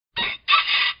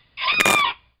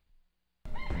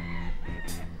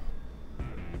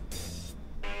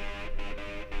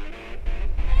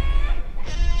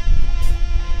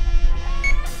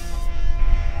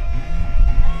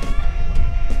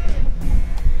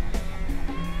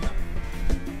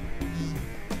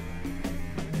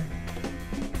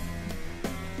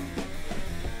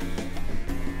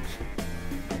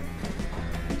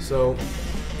So,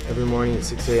 every morning at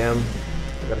 6 a.m.,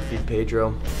 I gotta feed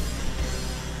Pedro.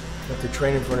 After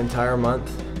training for an entire month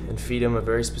and feed him a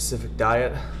very specific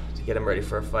diet to get him ready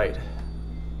for a fight.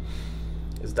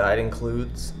 His diet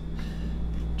includes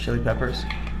chili peppers,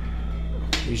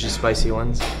 usually spicy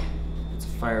ones. It's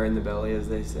fire in the belly, as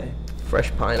they say.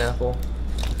 Fresh pineapple,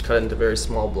 cut into very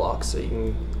small blocks so you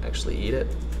can actually eat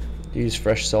it. You use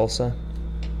fresh salsa.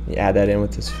 You add that in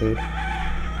with this food.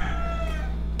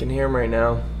 You can hear him right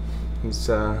now.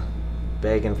 He's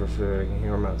begging for food. I can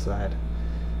hear him outside.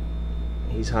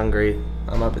 He's hungry.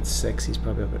 I'm up at 6. He's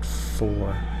probably up at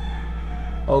 4.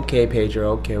 Okay,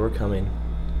 Pedro. Okay, we're coming.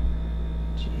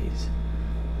 Jeez.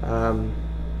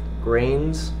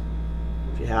 Grains,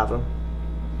 if you have them,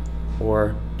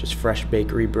 or just fresh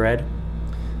bakery bread.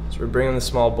 So we bring him the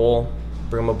small bowl.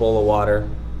 Bring him a bowl of water.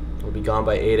 We'll be gone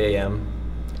by 8 a.m.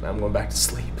 and I'm going back to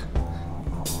sleep.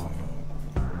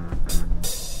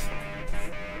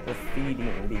 The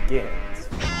feeding begins.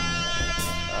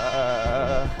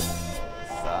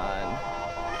 Son.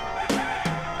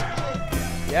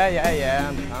 Yeah,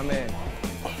 I'm coming.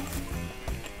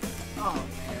 Oh,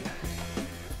 man.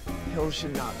 Hills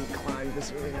should not be climbed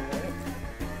this early in the morning.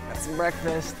 Got some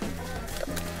breakfast.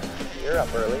 You're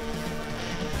up early.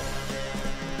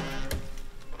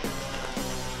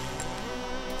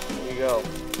 Here you go.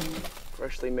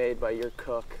 Freshly made by your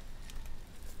cook.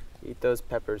 Eat those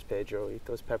peppers, Pedro. Eat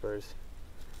those peppers.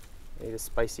 Eat a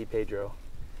spicy Pedro.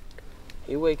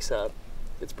 He wakes up.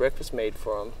 It's breakfast made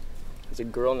for him. There's a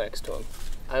girl next to him.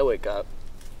 I wake up.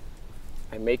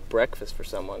 I make breakfast for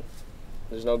someone.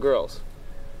 There's no girls.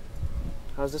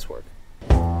 How does this work?